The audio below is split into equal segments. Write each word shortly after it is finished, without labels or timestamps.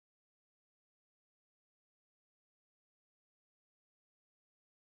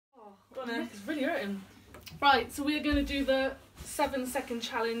Go on then. It's really hurting. Right, so we're going to do the 7-second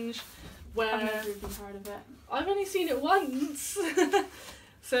challenge where... I've never even heard of it. I've only seen it once.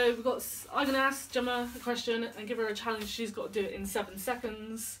 So we've got... I'm going to ask Gemma a question and give her a challenge. She's got to do it in 7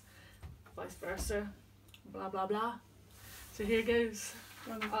 seconds. Vice versa. Blah, blah, blah. So here goes.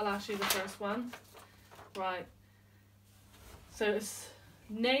 I'll ask you the first one. Right. So it's...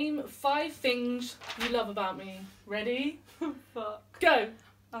 Name 5 things you love about me. Ready? Fuck. Go!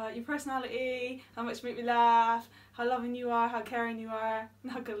 Your personality, how much you make me laugh, how loving you are, how caring you are,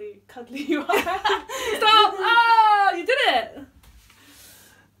 and how cuddly you are. Stop! Oh, you did it!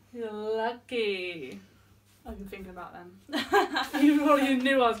 You're lucky. I've been thinking about them. You probably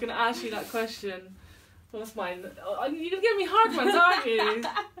knew I was going to ask you that question. What's mine? You're going to give me hard ones, aren't you?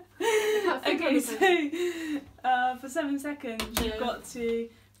 Okay, so for 7 seconds you've got to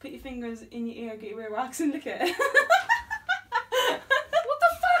put your fingers in your ear, get your ear wax and lick it. What the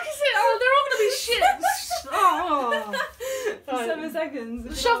fuck is it? Oh, they're all going to be shit. Oh. For 7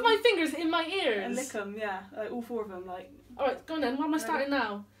 seconds. Shove my fingers in my ears. And lick them, yeah. Like all 4 of them, like. Alright, go on then. What am I starting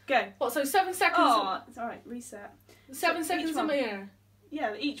now? Go. What, so 7 seconds? Oh, it's alright, reset. 7 seconds in my ear?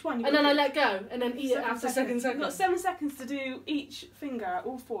 Yeah, each one. And then I let go, and then eat it after 7 seconds. You've got 7 seconds to do each finger,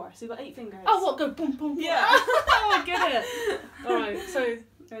 all 4. So you've got 8 fingers. Oh, what? Go boom, boom, boom. Yeah. Oh, I get it. Alright, so...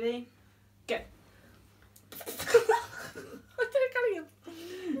 Ready? Go. I did it,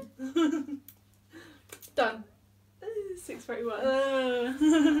 Done. 6:31.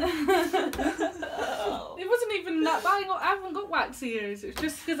 It wasn't even that bad. I haven't got waxy ears. It's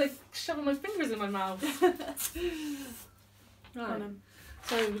just because I shoved my fingers in my mouth. Right.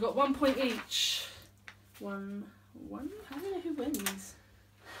 So we've got 1 point each. One. I don't know who wins.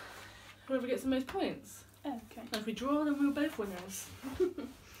 Whoever gets the most points. Oh, okay. And if we draw, then we're both winners.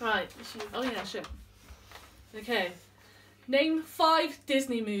 Right. Oh yeah, shit. Okay. Name 5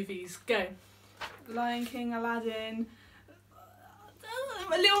 Disney movies. Go. Lion King, Aladdin,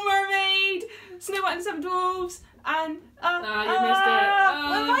 Little Mermaid, Snow White and the 7 Dwarfs, and you missed it.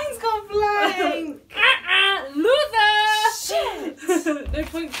 My mind's gone blank. Loser! Shit! No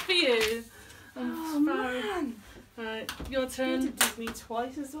points for you. Oh man. Right, your You turn. did Disney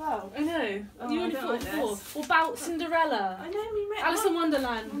twice as well. I know. Oh, You I only don't thought like 4. this. What about Cinderella? I know we met. Alice in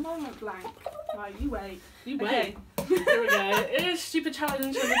Wonderland. My mind went blank. Right, you wait. You Okay. wait. Here we go. It is stupid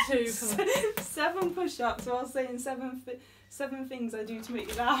challenge number 2. 7 push-ups while saying 7 things I do to make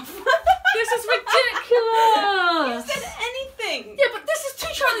you laugh. This is ridiculous! You said anything! Yeah, but this is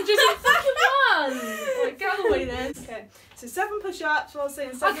 2 challenges in fucking 1! Right, get out of the way then. Okay, so 7 push-ups while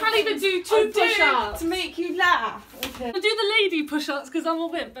saying 7 I can't even do 2 push-ups. to make you laugh. Okay. I'll do the lady push-ups because I'm a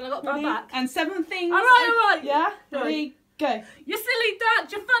wimp and I got my back. And 7 things. Alright. Yeah? Right. Ready? Go. Your silly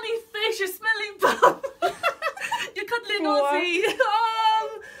duck, your funny face, your smelly bum. Your cuddling 4. Aussie.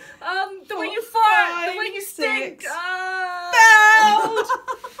 The way you 5, fart, the way you 6. stink.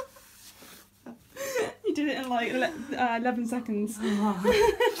 You did it in like 11 seconds.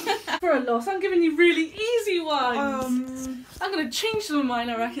 For a loss, I'm giving you really easy ones. I'm going to change some of mine,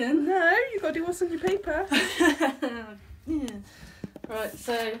 I reckon. No, you got to do what's on your paper. Yeah. Right,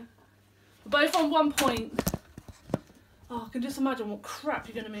 so we're both on 1 point. Oh, I can just imagine what crap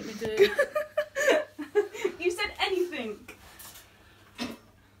you're going to make me do. You said anything.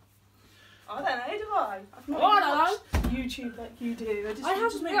 I don't know, do I? I've not watched YouTube like you do.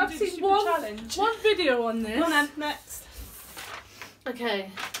 I've seen one video on this. Go on then, next.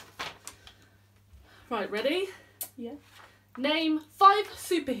 Okay. Right, ready? Yeah. Name 5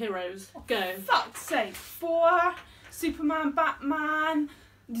 superheroes. Go. Fuck's sake. 4, Superman, Batman,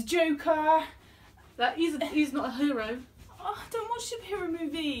 the Joker. He's not a hero. Oh, I don't watch superhero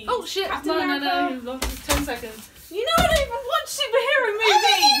movies. Oh shit! Captain No, America. you've lost 10 seconds. You know I don't even watch superhero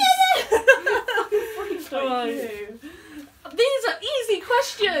movies. Right. These are easy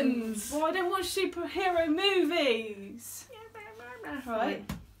questions. Well, I don't watch superhero movies. Right.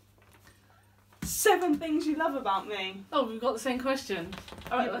 7 things you love about me. Oh, we've got the same question.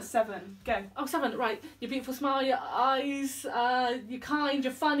 Alright, that's 7. Go. Oh, 7, right. Your beautiful smile, your eyes, you're kind,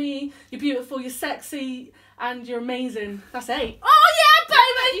 you're funny, you're beautiful, you're sexy, and you're amazing. That's 8. Oh, yeah,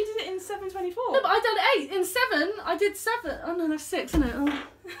 baby! You did it in 7:24. No, but I done 8. In 7, I did 7. Oh, no, that's 6, isn't it? Oh.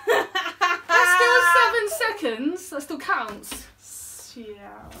 That's still 7 seconds. That still counts.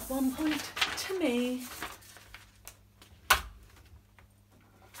 Yeah. 1 point to me.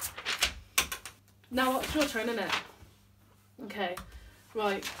 Now it's your turn, isn't it? Okay.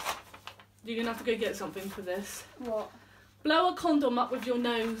 Right. You're going to have to go get something for this. What? Blow a condom up with your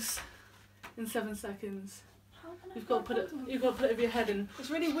nose in 7 seconds. How can You've got to put it over your head and. It's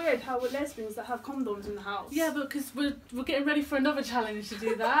really weird how we're lesbians that have condoms in the house. Yeah, but because we're getting ready for another challenge to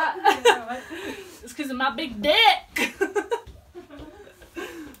do that. Yeah, right. It's because of my big dick.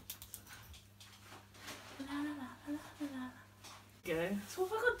 Go. So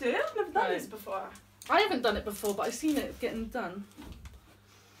what have I got to do? I've never done this before. I haven't done it before, but I've seen it getting done.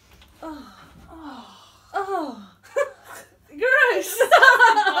 Oh. Gross!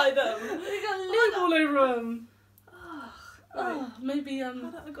 By them. You got lube all over them. Right. Maybe How do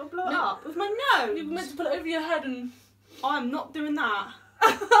I got to blow it up with my nose? you meant to put it over your head and I'm not doing that.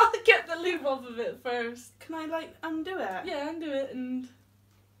 get the lube off of it first. Can I like undo it? Yeah, undo it and.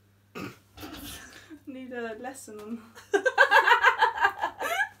 Need a lesson on.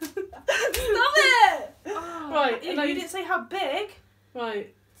 Stop it! Oh, Right, You, and you didn't say how big.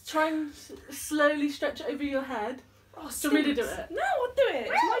 Right, try and slowly stretch it over your head. Oh, Do you want me to do it? No, I'll do it.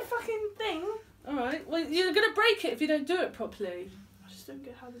 It's my fucking thing. Alright, well you're gonna break it if you don't do it properly. I just don't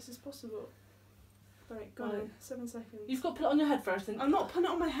get how this is possible. Right, go Right. on. 7 seconds. You've got to put it on your head first. And I'm not putting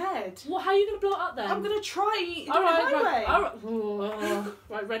it on my head. Well, how are you gonna blow it up then? I'm gonna try. Alright, my way. right, alright. Oh,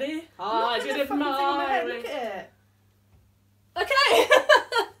 right, ready? I did did it fucking thing on my head. way. Look at it. Okay!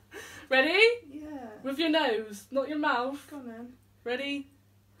 Ready? Yeah. With your nose, not your mouth. Go on then. Ready?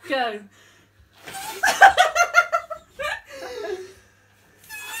 Go.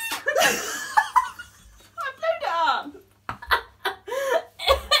 I blew it up.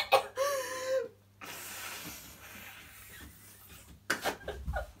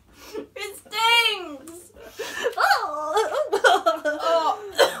 It stings.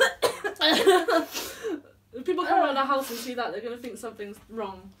 If people come around our house and see that, they're gonna think something's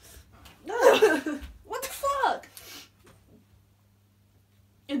wrong. What the fuck?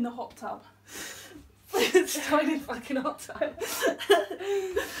 In the hot tub. It's tiny fucking hot tub.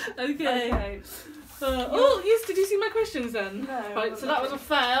 Okay. Oh, yes, did you see my questions then? No. Right, so that was a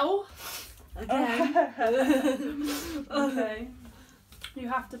fail. Again. Okay. You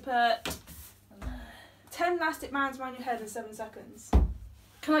have to put 10 elastic bands around your head in 7 seconds.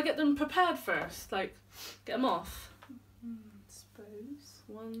 Can I get them prepared first? Like, get them off? Suppose.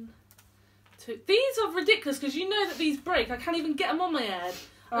 1, 2. These are ridiculous because you know that these break. I can't even get them on my head.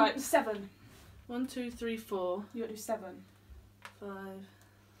 Alright, 7. 1, 2, 3, 4. You gotta do 7. 5,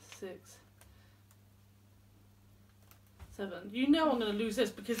 6, 7. You know I'm going to lose this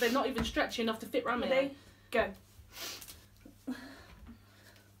because they're not even stretchy enough to fit around my head. Ready? Go.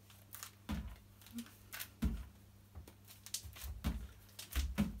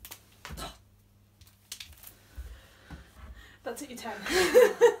 That took you 10.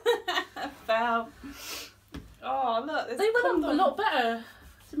 Fail. Oh, look, there's They went condom up a lot better.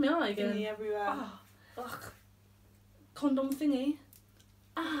 It's in my eye again. thingy everywhere. Oh, ugh. Condom thingy.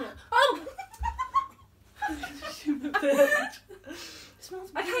 Ah. Yeah. Oh!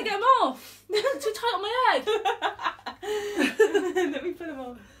 Smells I can't weird. get them off. They're too tight on my head. Let me put them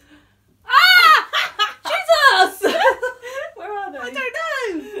on. Ah! Jesus! Where are they? I don't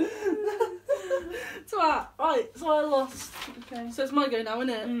know. So right, so I lost. Okay. So it's my go now, isn't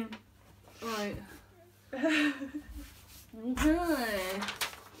it? Mm. Right. Okay.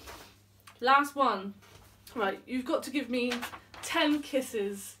 Last one. Right, you've got to give me 10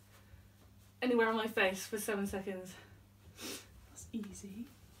 kisses anywhere on my face for 7 seconds. That's easy.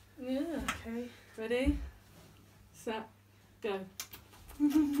 Yeah. Okay. Ready? Set. Go.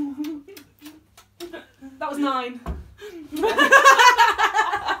 That was 9.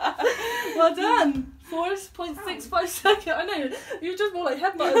 Well done. 4.65 seconds. I know, you're just more like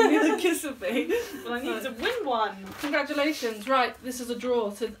headbutting me than kissing me. Well, I need to win one. Congratulations. Right, this is a draw.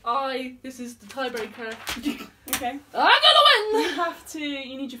 So this is the tiebreaker. Okay. I'm gonna win! You have to,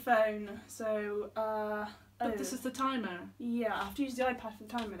 you need your phone. So, But this is the timer. yeah, I have to use the iPad for the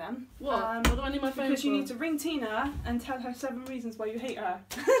timer then. What? What do I need my phone Because for? you need to ring Tina and tell her 7 reasons why you hate her.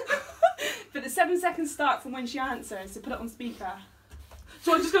 But the 7 seconds start from when she answers, so put it on speaker.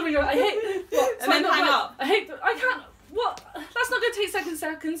 So I'm just gonna go, I hate... What? And then hang up. I hate... I can't... What? That's not gonna take seconds.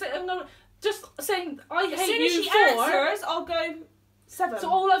 I'm not... Just saying, I As hate soon you as she for... answers, I'll go 7. So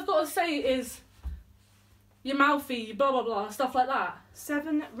all I've got to say is... You're mouthy, blah blah blah, stuff like that.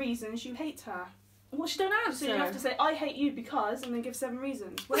 7 reasons you hate her. What, she don't answer? So you have to say, I hate you because, and then give 7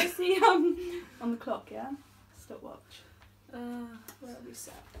 reasons. Where's the, on the clock, yeah? Stopwatch. Where are we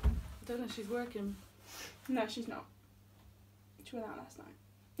set? I don't know if she's working. No, she's not. She went out last night.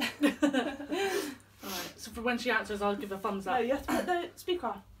 Alright, so for when she answers, I'll give her a thumbs No, up. you have to put the speaker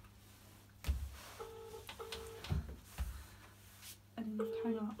on. And then you have to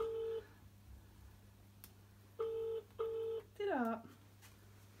hang up. Get up.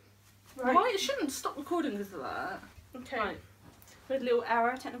 Right. Why? It shouldn't stop recording because of that. Okay. Right. We had a little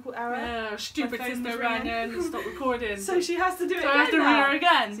error, technical error. Yeah, stupid My phone sister was rang ringing. in and stopped recording. So she has to do it So again I have to ring now. her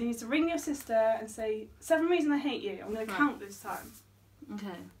again. So you need to ring your sister and say 7 reasons I hate you. I'm going to Right. count this time. Okay.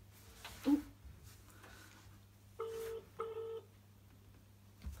 Ooh.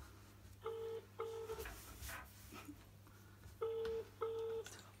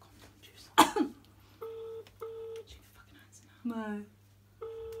 She can fucking answer now. No.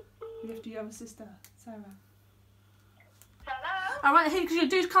 You have to your other sister, Sarah. Hello? Alright, hey, because you're a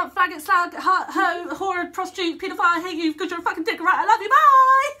douche, cunt, faggot, slag, hoe, whore, prostitute, paedophile, I hate you because you're a fucking dick, right? I love you,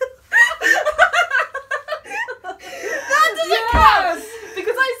 bye! That doesn't count!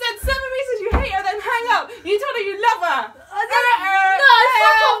 Because I said 7 reasons you hate her, then hang up. You told her you love her. No,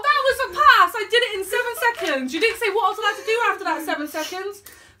 fuck off, that was a pass! I did it in 7 seconds. You didn't say what I was allowed to do after that 7 seconds.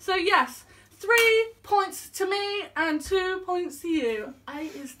 So yes, 3 points to me and 2 points to you. I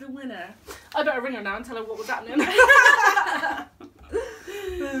is the winner. I better ring her now and tell her what was happening.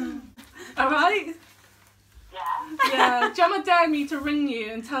 Alright? Yeah. Yeah, Gemma dared me to ring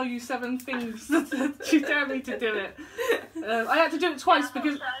you and tell you 7 things. She dared me to do it. I had to do it twice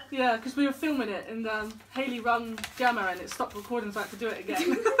because we were filming it and Hayley rung Gemma and it stopped recording, so I had to do it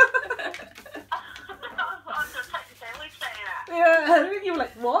again. I was just texting saying, we're saying that. Yeah, you were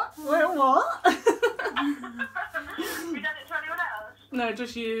like, what? Where, what? You done it to anyone else? No,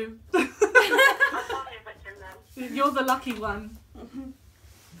 just you. I'm probably a victim then. You're the lucky one.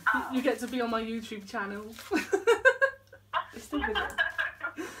 Oh. You get to be on my YouTube channel. It's still good.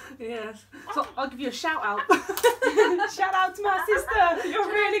 Yes. So I'll give you a shout out. Shout out to my sister. You're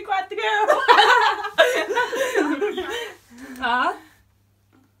really quite the girl.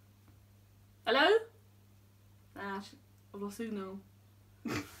 Hello? I've lost signal.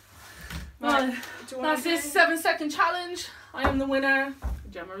 Right. Well, Do you want that's this 7-second challenge. I am the winner.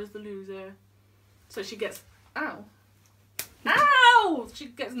 Gemma is the loser. So she gets... Ow. Ow! She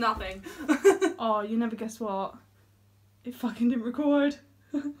gets nothing. Oh, you never guess what? It fucking didn't record.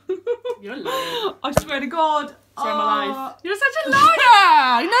 You're lying. I swear to God. Sorry, my life. You're such a liar!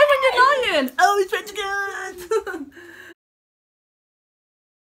 I know when you're lying. Oh, it's meant to go.